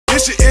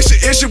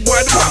it's your boy.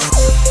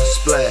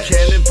 Splash,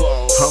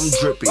 cannonball, I'm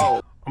drippy.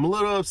 I'm a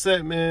little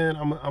upset, man.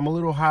 I'm a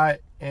little hot,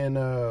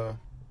 and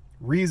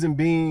reason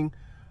being,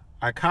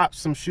 I copped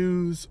some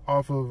shoes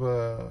off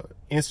of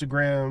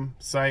Instagram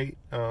site.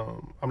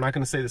 I'm not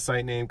gonna say the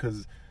site name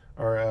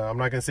I'm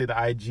not gonna say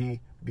the IG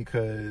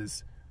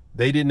because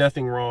they did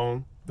nothing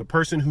wrong. The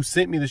person who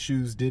sent me the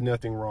shoes did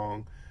nothing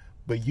wrong,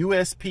 but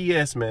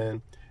USPS,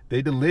 man,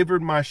 they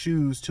delivered my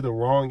shoes to the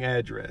wrong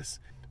address.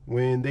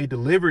 When they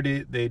delivered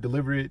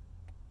it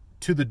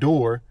to the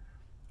door,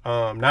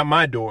 not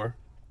my door,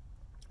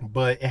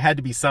 but it had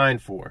to be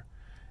signed for.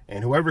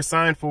 And whoever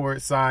signed for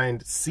it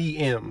signed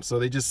CM. So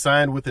they just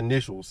signed with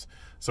initials.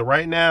 So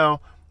right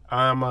now,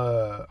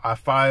 I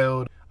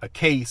filed a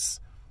case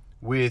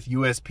with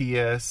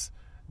USPS.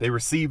 They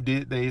received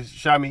it. They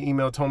shot me an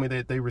email, told me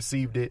that they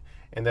received it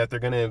and that they're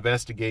going to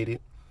investigate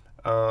it.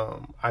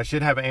 I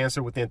should have an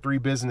answer within 3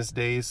 business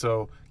days.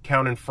 So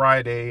counting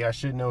Friday, I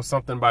should know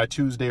something by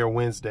Tuesday or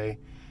Wednesday.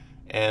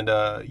 And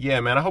yeah,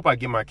 man, I hope I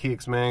get my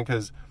kicks, man,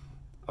 because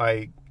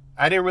like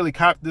I didn't really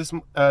cop this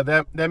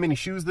that many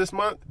shoes this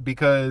month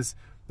because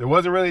there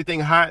wasn't really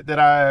anything hot that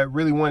I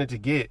really wanted to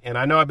get. And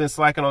I know I've been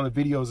slacking on the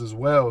videos as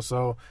well.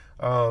 So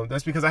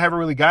that's because I haven't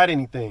really got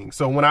anything.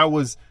 So when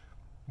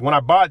I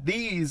bought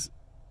these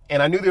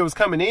and I knew they was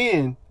coming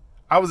in,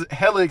 I was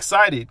hella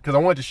excited because I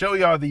wanted to show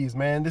y'all these,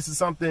 man. This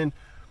is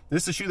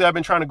a shoe that I've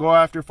been trying to go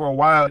after for a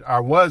while.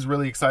 I was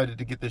really excited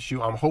to get this shoe.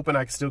 I'm hoping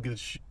I can still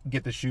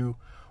get the shoe.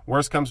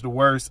 Worst comes to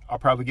worst, I'll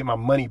probably get my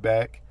money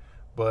back.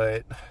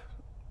 But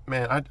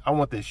man, I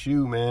want this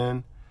shoe,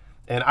 man.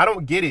 And I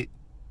don't get it.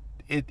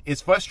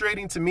 It's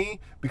frustrating to me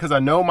because I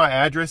know my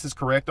address is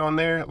correct on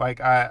there.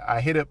 Like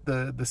I hit up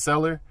the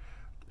seller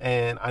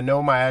and I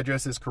know my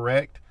address is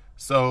correct.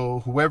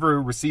 So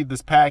whoever received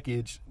this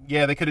package,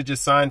 yeah, they could have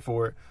just signed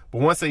for it.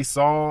 But once they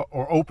saw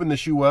or opened the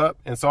shoe up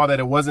and saw that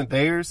it wasn't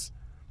theirs,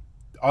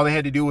 all they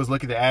had to do was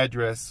look at the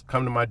address,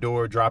 come to my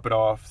door, drop it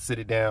off, sit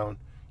it down.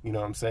 You know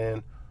what I'm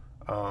saying?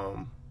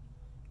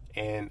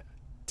 And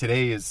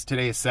today is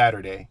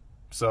Saturday.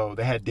 So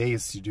they had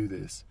days to do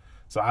this.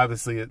 So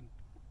obviously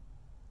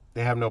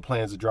they have no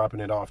plans of dropping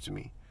it off to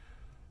me.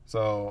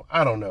 So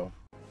I don't know.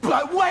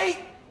 But wait,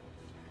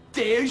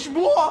 there's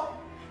more.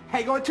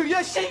 Hang on to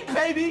your seat,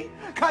 baby,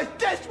 cause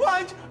this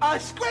one's a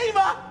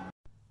screamer.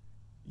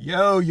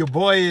 Yo, your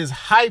boy is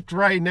hyped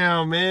right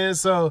now, man.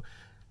 So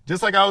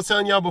just like I was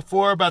telling y'all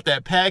before about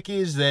that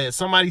package that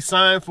somebody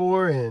signed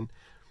for and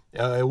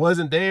it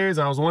wasn't theirs.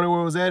 I was wondering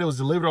where it was at. It was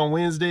delivered on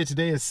Wednesday.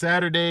 Today is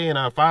Saturday and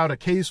I filed a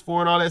case for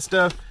it and all that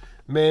stuff.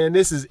 Man,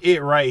 this is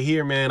it right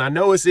here, man. I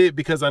know it's it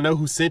because I know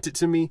who sent it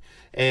to me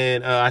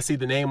and I see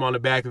the name on the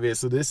back of it.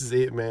 So this is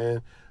it,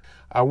 man.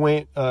 I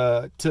went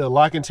to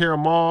Lock and Terra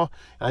Mall.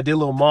 I did a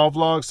little mall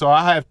vlog. So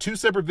I have 2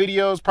 separate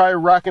videos, probably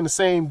rocking the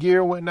same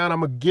gear and whatnot. I'm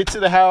going to get to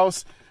the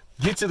house,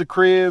 get to the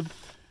crib,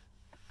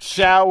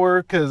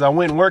 shower, because I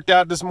went and worked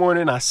out this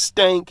morning. I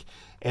stank.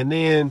 And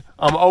then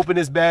I'm going to open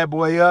this bad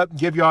boy up,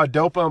 give y'all a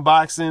dope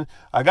unboxing.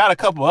 I got a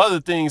couple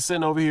other things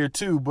sitting over here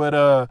too.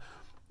 But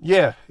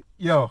yeah,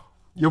 yo,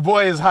 your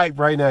boy is hyped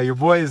right now. Your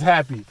boy is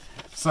happy.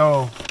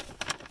 So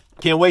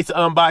can't wait to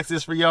unbox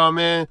this for y'all,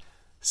 man.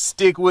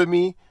 Stick with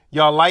me.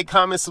 Y'all like,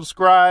 comment,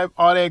 subscribe,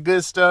 all that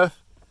good stuff.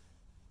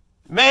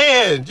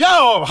 Man,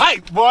 yo, I'm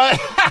hyped, boy.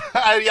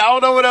 I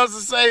don't know what else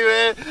to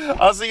say, man.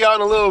 I'll see y'all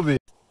in a little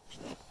bit.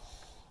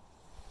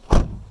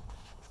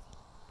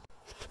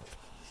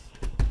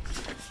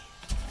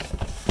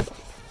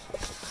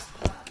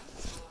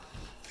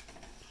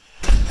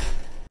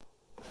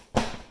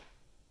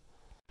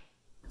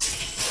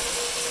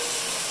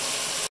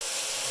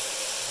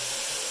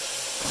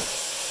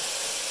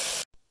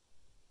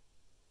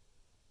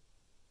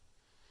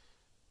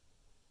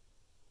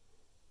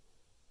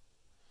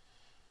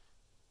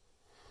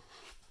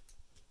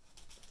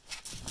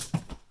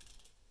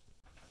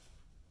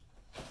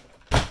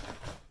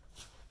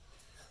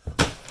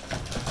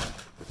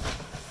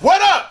 What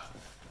up?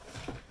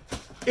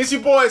 It's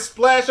your boy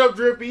Splash Up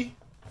Drippy.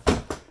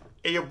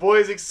 And your boy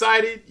is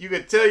excited. You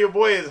can tell your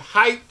boy is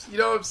hyped. You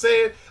know what I'm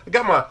saying? I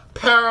got my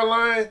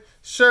Powerline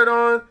shirt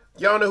on.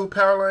 Y'all know who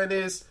Powerline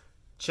is.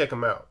 Check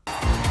them out.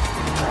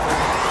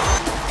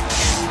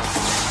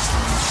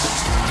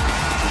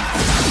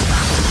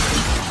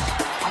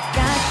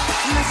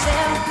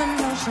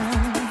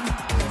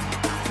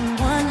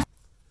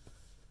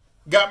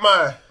 Got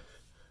my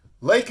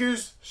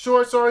Lakers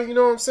shorts on, you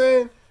know what I'm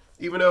saying?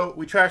 Even though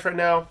we trash right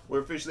now,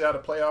 we're officially out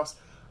of playoffs.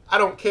 I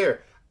don't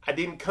care. I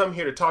didn't come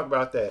here to talk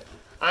about that.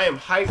 I am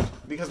hyped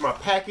because my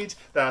package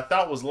that I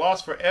thought was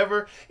lost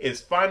forever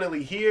is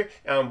finally here.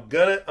 And I'm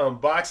gonna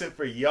unbox it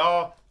for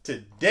y'all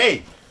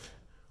today.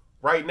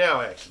 Right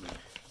now, actually.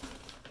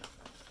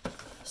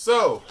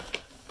 So,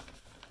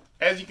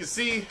 as you can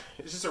see,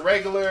 it's just a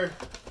regular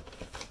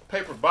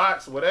paper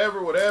box,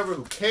 whatever,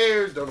 who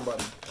cares? Don't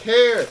nobody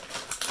care.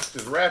 It's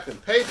just wrapped in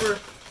paper.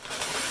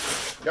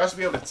 Y'all should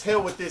be able to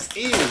tell what this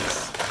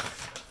is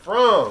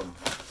from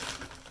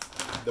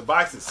the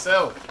box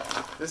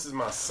itself. This is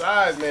my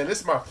size, man. This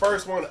is my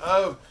first one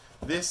of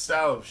this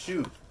style of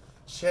shoe.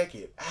 Check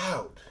it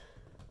out.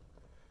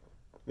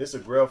 This is a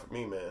Grail for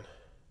me, man.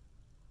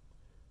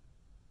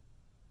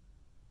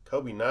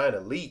 Kobe 9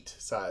 Elite,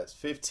 size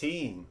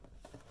 15.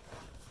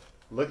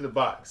 Look at the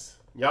box.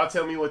 Y'all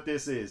tell me what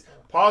this is.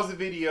 Pause the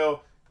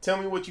video. Tell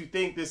me what you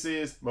think this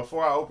is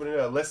before I open it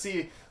up. Let's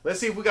see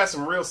if we got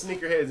some real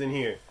sneakerheads in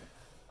here.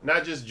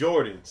 Not just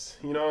Jordans.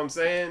 You know what I'm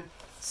saying?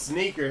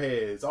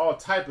 Sneakerheads. All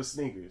type of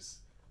sneakers.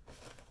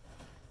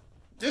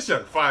 This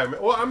junk fire,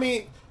 man. Well, I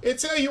mean, it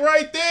tell you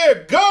right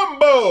there.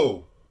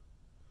 Gumbo.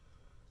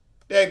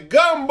 That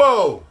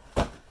gumbo.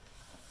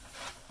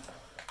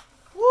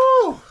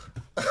 Woo.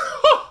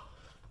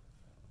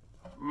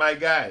 My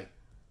guy.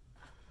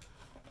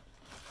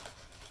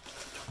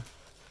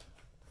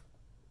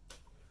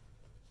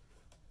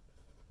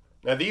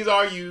 Now these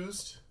are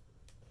used.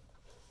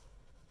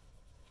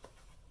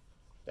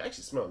 They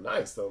actually smell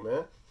nice though,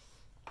 man.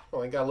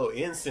 Oh, they got a little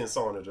incense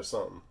on it or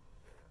something.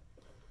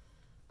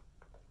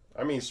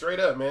 I mean, straight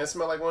up, man. It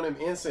smell like one of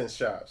them incense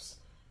shops.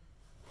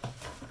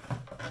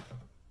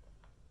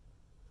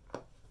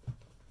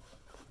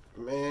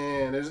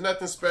 Man, there's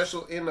nothing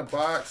special in the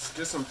box.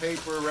 Just some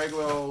paper,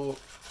 regular old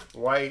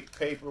white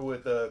paper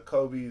with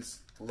Kobe's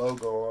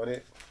logo on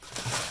it.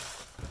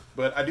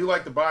 But I do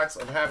like the box.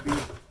 I'm happy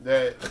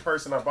that the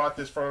person I bought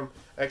this from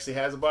actually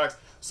has a box.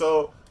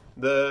 So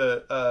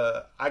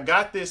I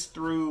got this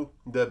through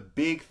the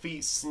Big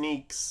Feet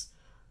Sneaks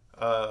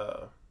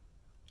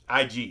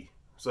IG.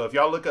 So if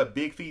y'all look up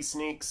Big Feet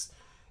Sneaks,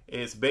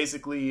 it's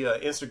basically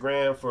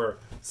Instagram for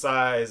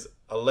size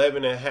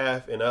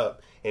 11.5 and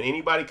up. And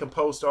anybody can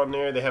post on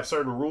there. They have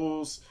certain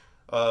rules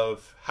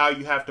of how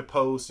you have to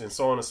post and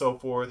so on and so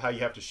forth, how you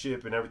have to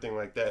ship and everything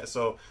like that.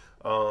 So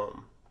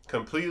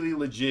completely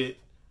legit.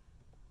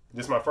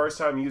 This is my first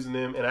time using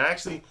them. And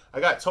I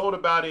got told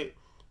about it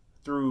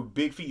through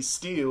Big Feet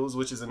Steals,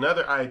 which is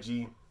another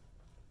IG.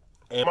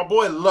 And my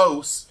boy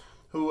Los,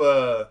 who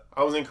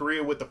I was in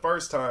Korea with the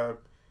first time,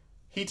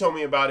 he told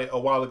me about it a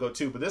while ago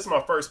too. But this is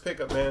my first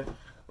pickup, man.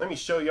 Let me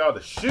show y'all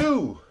the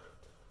shoe.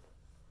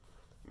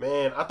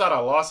 Man, I thought I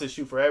lost this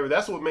shoe forever.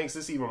 That's what makes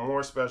this even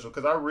more special,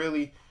 because I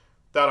really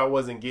thought I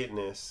wasn't getting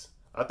this.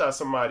 I thought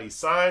somebody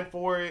signed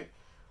for it.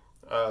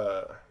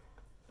 I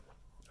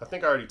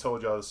think I already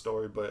told y'all the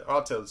story, but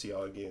I'll tell it to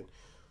y'all again.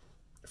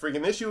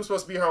 Freaking, this shoe was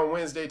supposed to be here on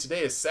Wednesday.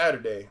 Today is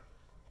Saturday.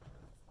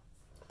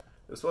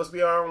 It was supposed to be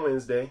here on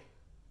Wednesday.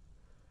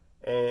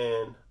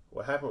 And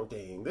what happened with,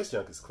 dang, this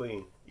junk is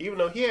clean. Even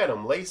though he had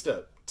them laced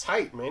up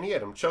tight, man. He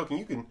had them choking.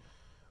 You can,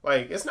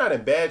 like, it's not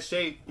in bad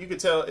shape. You could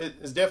tell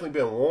it's definitely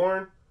been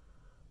worn.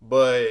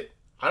 But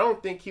I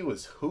don't think he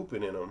was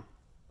hooping in them.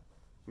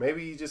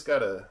 Maybe he just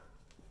got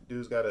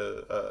dude's got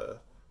a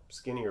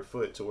skinnier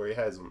foot to where he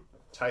has them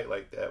tight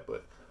like that.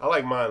 But I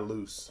like mine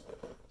loose.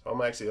 So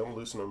I'm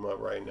loosening them up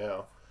right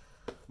now.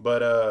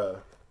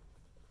 But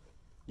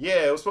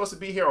yeah, it was supposed to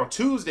be here on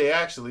Tuesday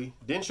actually.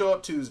 Didn't show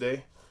up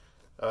Tuesday.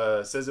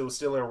 Says it was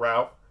still en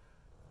route.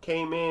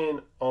 Came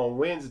in on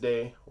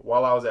Wednesday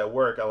while I was at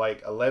work at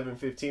like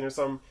 11:15 or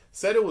something.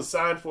 Said it was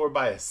signed for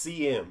by a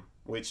CM,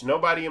 which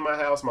nobody in my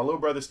house, my little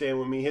brother staying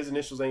with me, his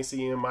initials ain't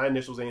CM, my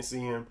initials ain't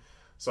CM.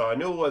 So I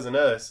knew it wasn't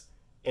us.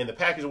 And the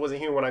package wasn't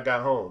here when I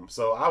got home.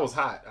 So I was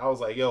hot. I was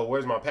like, yo,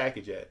 where's my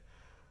package at?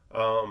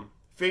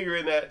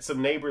 Figuring that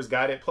some neighbors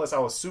got it. Plus, I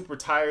was super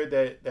tired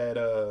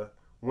that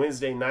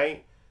Wednesday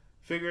night.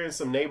 Figuring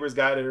some neighbors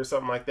got it or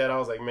something like that. I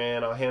was like,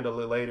 man, I'll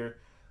handle it later.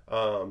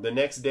 The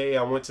next day,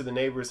 I went to the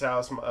neighbor's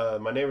house.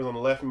 My neighbors on the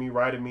left of me,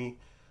 right of me.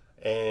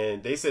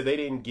 And they said they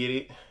didn't get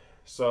it.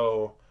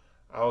 So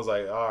I was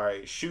like, all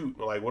right, shoot.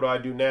 Like, what do I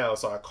do now?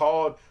 So I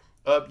called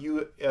up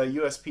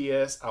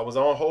USPS. I was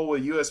on hold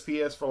with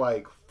USPS for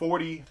like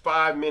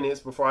 45 minutes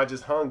before I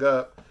just hung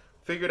up.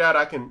 Figured out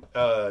I can,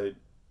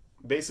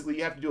 basically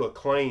you have to do a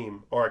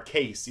claim or a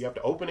case. You have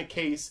to open a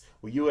case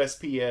with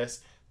USPS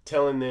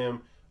telling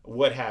them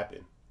what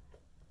happened.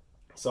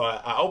 So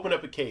I opened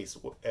up a case.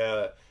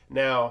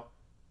 Now,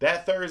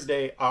 that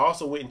Thursday, I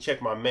also went and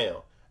checked my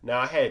mail. Now,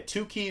 I had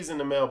 2 keys in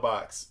the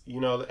mailbox. You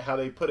know how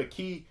they put a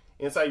key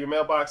inside your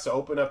mailbox to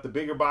open up the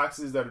bigger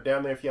boxes that are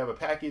down there if you have a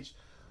package.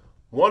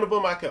 One of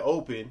them I could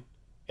open,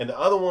 and the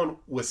other one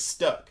was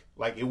stuck.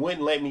 Like, it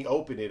wouldn't let me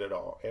open it at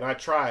all. And I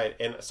tried,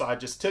 and so I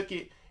just took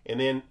it, and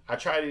then I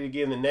tried it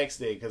again the next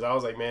day because I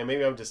was like, man,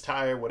 maybe I'm just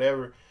tired,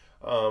 whatever.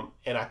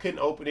 And I couldn't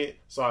open it,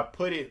 so I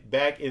put it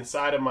back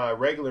inside of my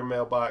regular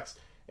mailbox,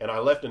 and I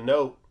left a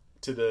note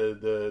to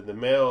the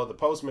mail, the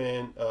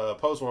postman,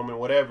 postwoman,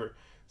 whatever,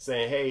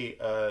 saying, hey,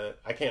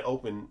 I can't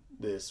open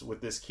this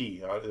with this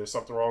key. There's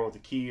something wrong with the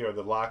key or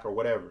the lock or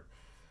whatever.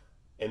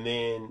 And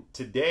then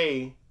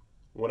today,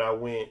 when I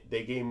went,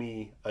 they gave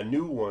me a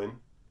new one,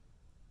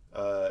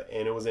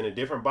 and it was in a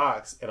different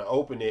box, and I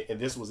opened it, and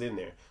this was in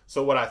there.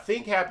 So what I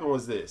think happened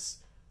was this.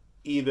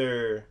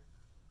 Either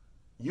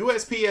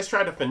USPS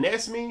tried to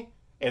finesse me,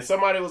 and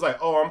somebody was like,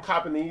 oh, I'm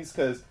copping these,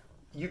 because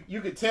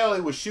you could tell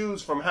it was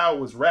shoes from how it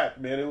was wrapped,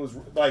 man. It was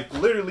like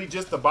literally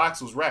just the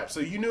box was wrapped. So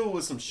you knew it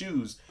was some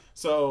shoes.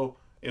 So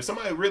if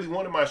somebody really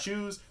wanted my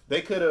shoes,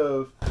 they could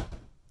have,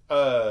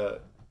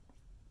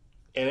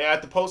 and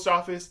at the post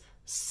office,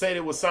 said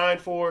it was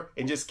signed for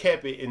and just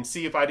kept it and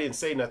see if I didn't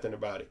say nothing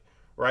about it,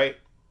 right?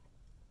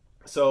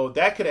 So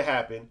that could have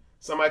happened.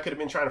 Somebody could have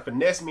been trying to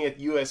finesse me at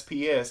the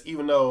USPS,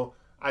 even though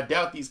I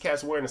doubt these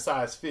cats wearing a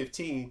size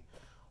 15.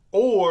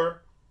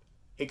 Or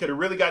it could have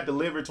really got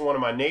delivered to one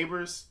of my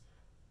neighbors.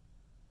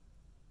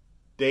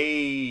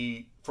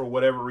 They, for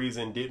whatever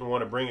reason, didn't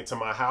want to bring it to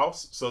my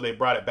house, so they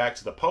brought it back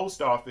to the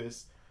post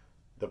office.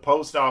 The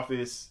post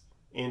office,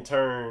 in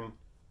turn,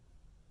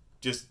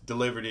 just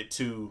delivered it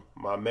to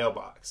my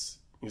mailbox.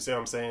 You see what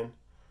I'm saying?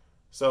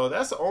 So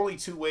that's the only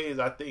two ways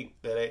I think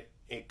that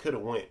it could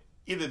have went.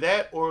 Either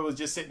that, or it was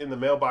just sitting in the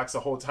mailbox the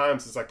whole time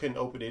since I couldn't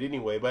open it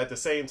anyway. But at the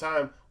same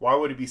time, why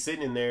would it be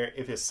sitting in there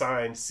if it's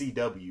signed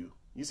CW?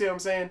 You see what I'm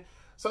saying?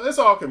 So it's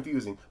all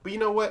confusing. But you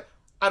know what?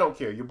 I don't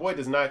care. Your boy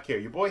does not care.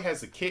 Your boy has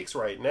the kicks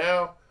right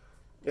now.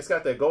 It's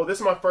got that gold. This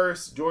is my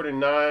first Jordan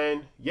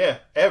 9, yeah,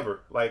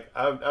 ever. Like,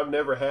 I've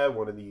never had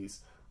one of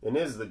these. And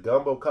this is the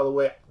gumbo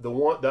colorway. The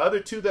other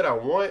two that I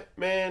want,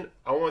 man,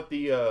 I want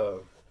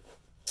the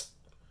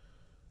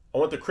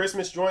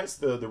Christmas joints,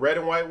 the red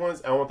and white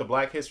ones. I want the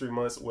Black History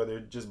Months where they're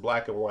just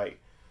black and white.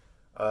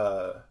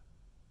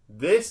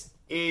 This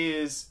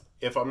is,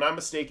 if I'm not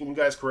mistaken, you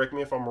guys correct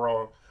me if I'm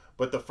wrong,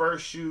 but the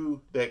first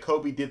shoe that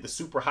Kobe did the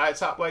super high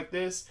top like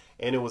this,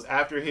 and it was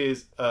after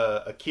his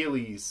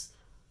Achilles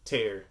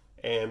tear.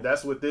 And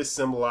that's what this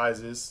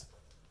symbolizes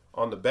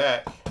on the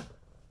back,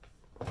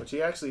 which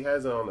he actually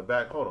has it on the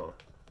back. Hold on.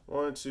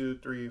 1, 2,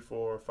 3,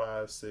 4,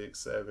 5, 6,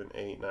 7,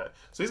 8, 9.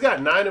 So he's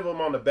got 9 of them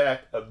on the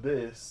back of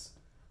this.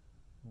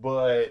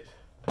 But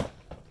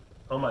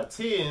on my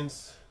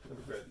 10s, let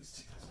me grab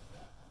these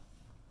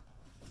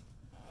 10s.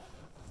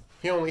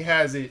 He only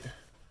has it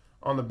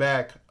on the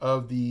back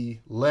of the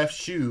left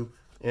shoe,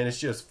 and it's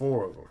just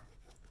 4 of them.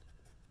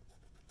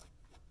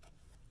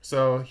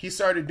 So he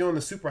started doing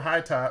the super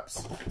high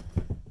tops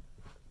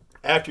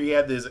after he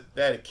had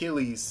that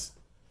Achilles.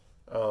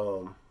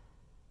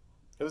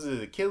 It was his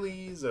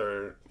Achilles,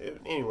 or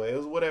anyway, it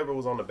was whatever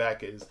was on the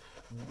back is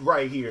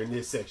right here in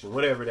this section,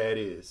 whatever that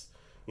is.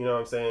 You know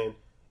what I'm saying?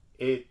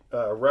 It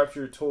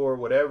ruptured, tore,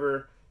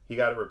 whatever. He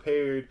got it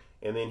repaired,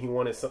 and then he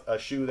wanted a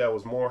shoe that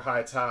was more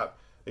high top.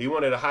 He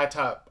wanted a high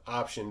top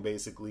option,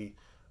 basically,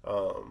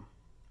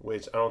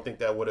 which I don't think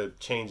that would have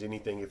changed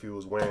anything if he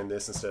was wearing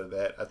this instead of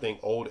that. I think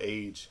old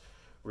age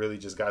really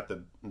just got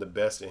the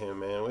best of him,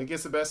 man. It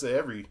gets the best of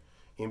every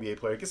NBA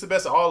player. It gets the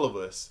best of all of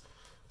us.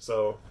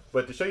 So,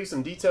 but to show you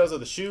some details of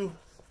the shoe,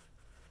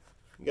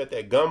 you got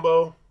that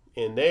gumbo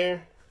in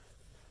there.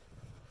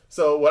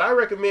 So what I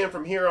recommend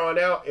from here on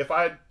out, if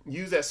I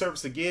use that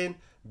surface again,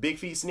 Big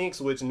Feet Sneaks,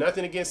 which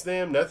nothing against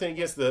them, nothing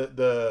against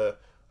the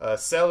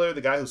seller,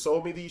 the guy who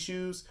sold me these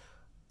shoes,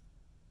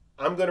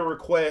 I'm going to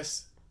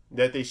request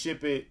that they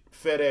ship it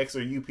FedEx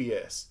or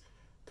UPS,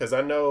 because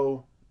I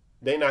know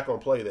they're not going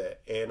to play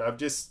that. And I've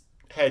just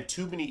had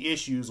too many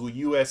issues with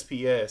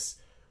USPS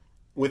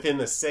within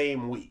the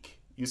same week.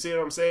 You see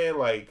what I'm saying?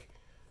 Like,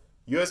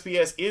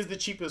 USPS is the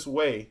cheapest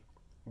way,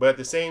 but at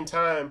the same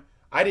time,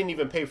 I didn't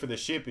even pay for the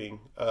shipping.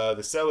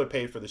 The seller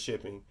paid for the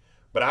shipping.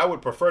 But I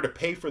would prefer to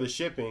pay for the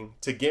shipping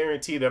to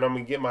guarantee that I'm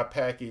going to get my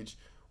package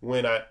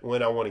when I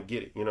want to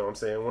get it. You know what I'm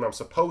saying? When I'm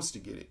supposed to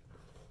get it.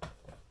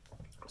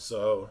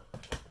 So,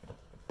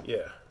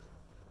 yeah.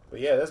 But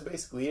yeah, that's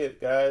basically it,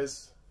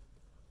 guys.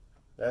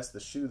 That's the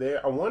shoe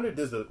there. I wonder,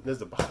 does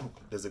the bottom,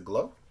 does it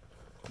glow?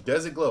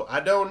 Does it glow? I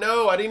don't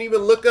know. I didn't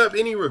even look up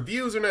any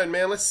reviews or nothing,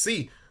 man. Let's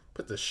see.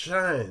 Put the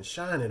shine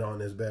it on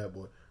this bad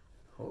boy.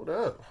 Hold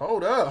up,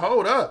 hold up,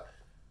 hold up.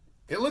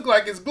 It looked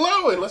like it's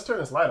glowing. Let's turn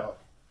this light off.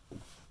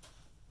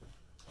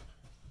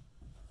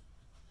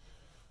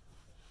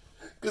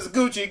 Because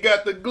Gucci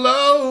got the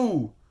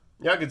glow.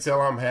 Y'all can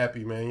tell I'm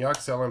happy, man. Y'all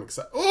can tell I'm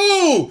excited.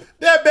 Ooh,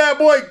 that bad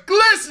boy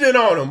glistening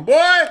on him,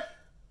 boy.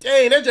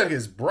 Dang, that junk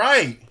is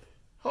bright.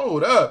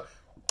 Hold up.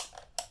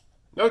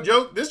 No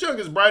joke. This junk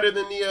is brighter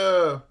than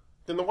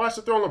the Watch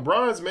the Throne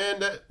LeBrons,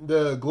 man.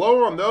 The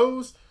glow on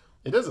those,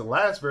 it doesn't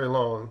last very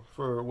long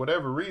for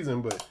whatever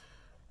reason, but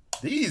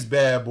these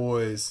bad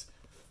boys,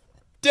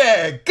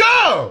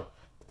 daggum!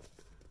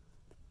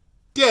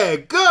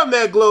 Daggum,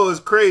 that glow is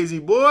crazy,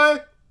 boy.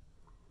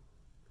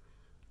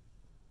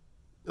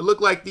 It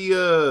looked like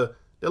that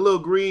little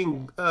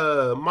green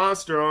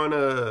monster on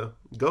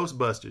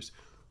Ghostbusters.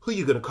 Who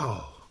you gonna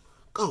call?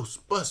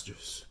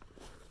 Ghostbusters.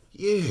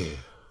 Yeah.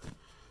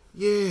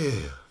 Yeah.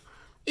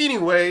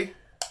 Anyway,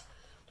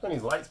 turn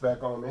these lights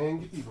back on, man.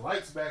 Get these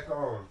lights back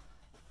on.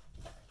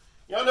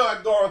 Y'all know I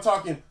can go on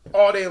talking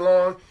all day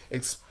long,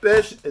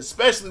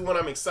 especially when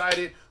I'm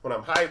excited, when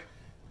I'm hyped.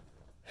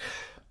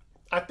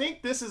 I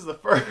think this is the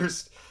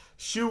first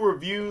shoe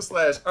review /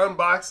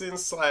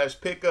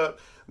 unboxing / pickup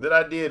that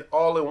I did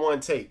all in one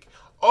take.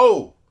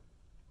 Oh,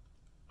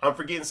 I'm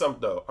forgetting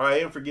something though. I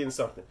am forgetting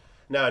something.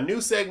 Now, a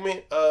new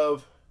segment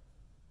of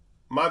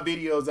my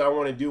videos that I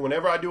want to do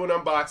whenever I do an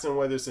unboxing,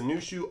 whether it's a new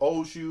shoe,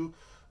 old shoe,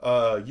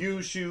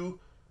 used shoe,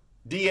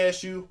 DS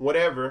shoe,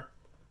 whatever,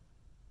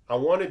 I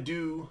want to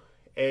do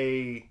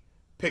a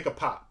pick a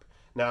pop.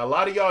 Now, a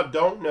lot of y'all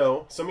don't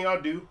know, some of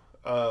y'all do,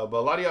 but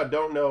a lot of y'all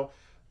don't know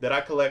that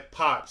I collect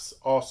Pops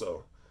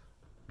also.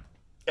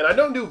 And I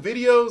don't do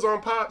videos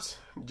on Pops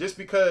just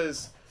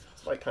because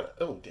it's like kind of,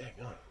 oh, dang,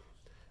 kind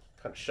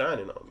of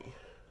shining on me.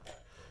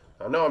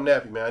 I know I'm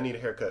nappy, man. I need a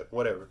haircut,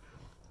 whatever.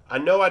 I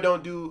know I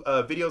don't do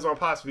videos on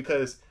Pops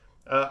because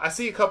I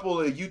see a couple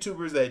of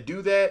YouTubers that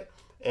do that,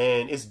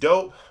 and it's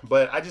dope,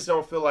 but I just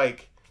don't feel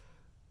like,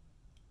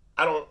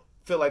 I'm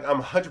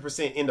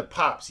 100% into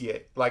Pops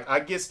yet. Like, I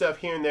get stuff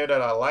here and there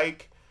that I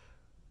like,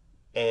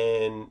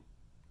 and,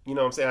 you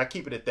know what I'm saying, I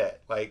keep it at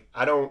that. Like,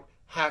 I don't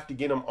have to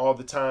get them all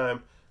the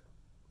time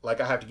like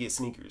I have to get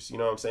sneakers. You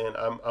know what I'm saying?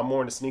 I'm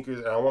more into sneakers,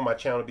 and I want my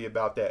channel to be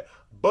about that.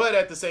 But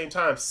at the same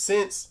time,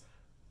 since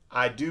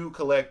I do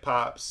collect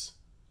Pops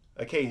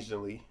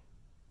occasionally,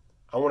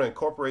 I want to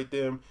incorporate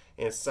them,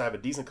 and since I have a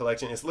decent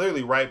collection, it's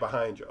literally right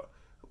behind y'all.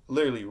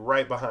 Literally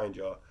right behind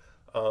y'all.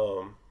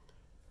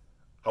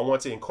 I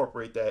want to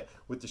incorporate that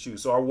with the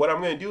shoes. So what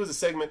I'm going to do is a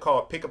segment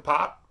called Pick a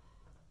Pop.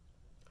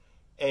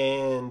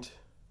 And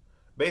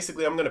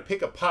basically I'm going to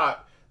pick a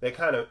pop that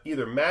kind of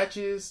either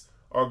matches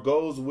or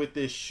goes with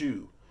this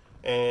shoe.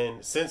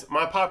 And since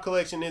my pop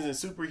collection isn't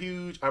super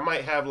huge, I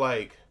might have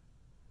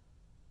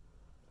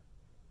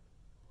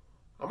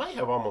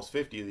almost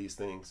 50 of these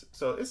things.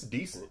 So it's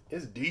decent.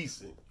 It's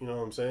decent. You know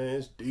what I'm saying?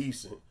 It's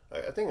decent.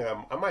 I think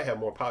I might have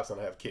more Pops than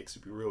I have kicks, to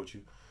be real with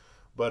you.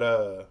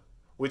 But,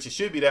 which it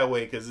should be that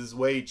way because it's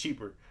way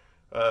cheaper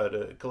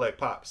to collect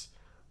Pops.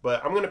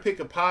 But I'm going to pick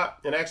a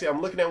Pop. And actually,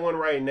 I'm looking at one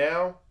right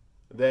now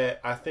that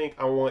I think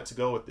I want to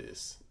go with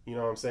this. You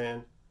know what I'm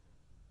saying?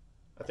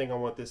 I think I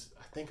want this.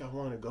 I think I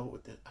want to go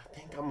with this. I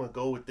think I'm going to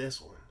go with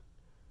this one.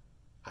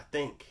 I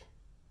think.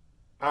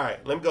 All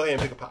right, let me go ahead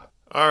and pick a Pop.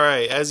 All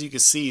right, as you can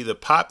see, the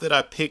Pop that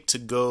I picked to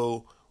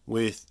go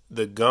with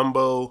the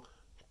Gumbo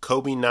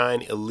Kobe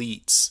 9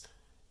 Elites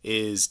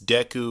is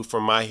Deku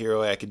from My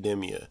Hero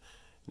Academia.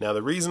 Now,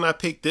 the reason I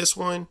picked this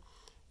one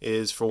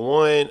is, for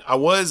one, I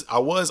was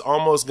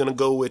almost gonna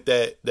go with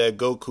that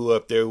Goku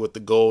up there with the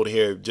gold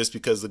hair, just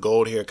because the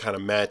gold hair kind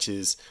of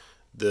matches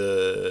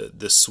the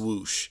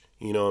swoosh.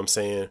 You know what I'm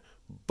saying?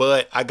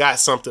 But I got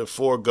something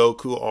for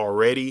Goku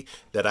already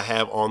that I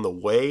have on the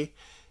way,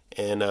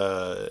 and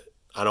I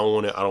don't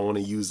want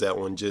to use that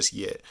one just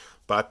yet.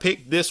 But I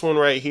picked this one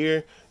right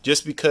here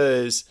just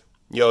because,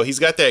 yo, he's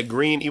got that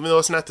green, even though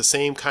it's not the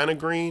same kind of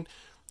green.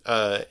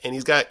 And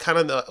he's got kind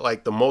of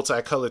the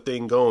multicolored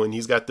thing going.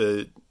 He's got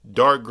the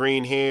dark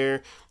green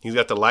hair. He's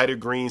got the lighter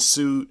green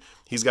suit.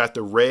 He's got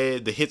the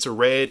red, the hits of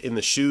red in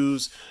the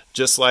shoes,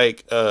 just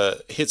like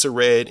hits of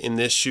red in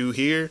this shoe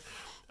here.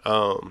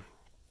 And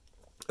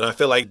I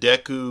feel like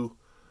Deku,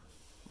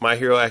 My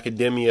Hero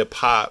Academia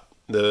Pop,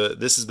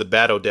 this is the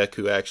Battle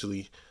Deku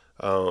actually,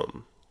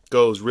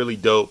 goes really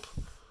dope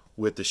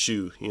with the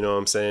shoe. You know what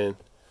I'm saying?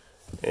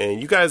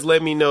 And you guys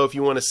let me know if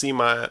you want to see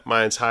my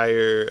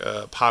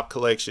entire Pop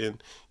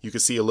collection. You can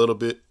see a little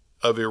bit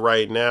of it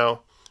right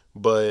now.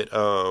 But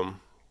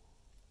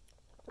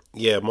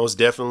yeah, most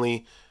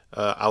definitely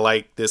I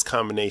like this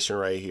combination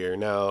right here.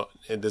 Now,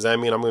 does that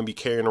mean I'm going to be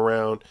carrying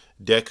around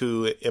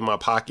Deku in my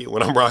pocket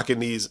when I'm rocking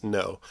these?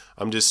 No.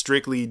 I'm just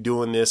strictly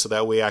doing this so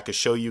that way I could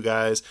show you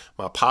guys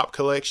my Pop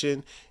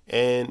collection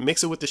and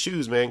mix it with the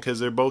shoes, man, because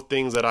they're both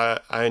things that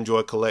I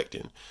enjoy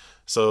collecting.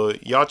 So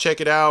y'all check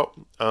it out.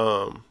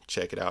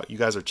 Check it out. You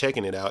guys are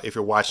checking it out if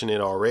you're watching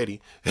it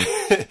already.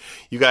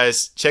 You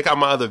guys check out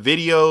my other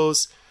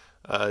videos.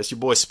 It's your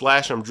boy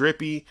Splash. I'm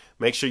Drippy.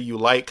 Make sure you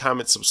like,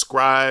 comment,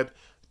 subscribe.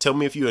 Tell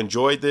me if you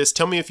enjoyed this.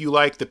 Tell me if you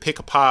like the Pick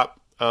a Pop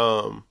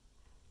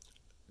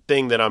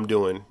thing that I'm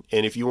doing,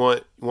 and if you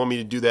want me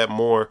to do that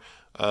more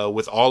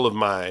with all of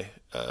my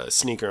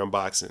sneaker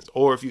unboxings,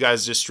 or if you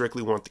guys just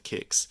strictly want the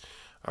kicks.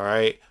 All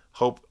right.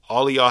 Hope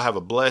all of y'all have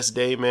a blessed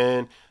day,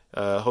 man.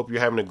 Hope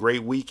you're having a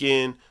great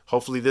weekend.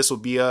 Hopefully this will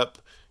be up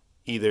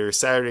either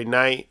Saturday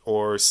night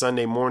or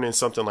Sunday morning,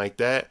 something like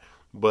that.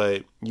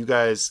 But you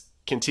guys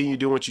continue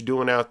doing what you're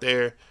doing out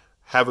there.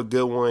 Have a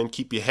good one.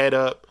 Keep your head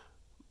up.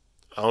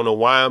 I don't know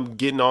why I'm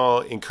getting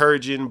all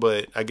encouraging,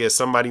 but I guess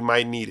somebody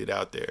might need it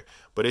out there.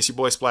 But it's your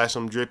boy Splash.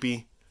 I'm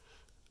Drippy.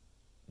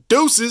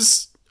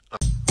 Deuces.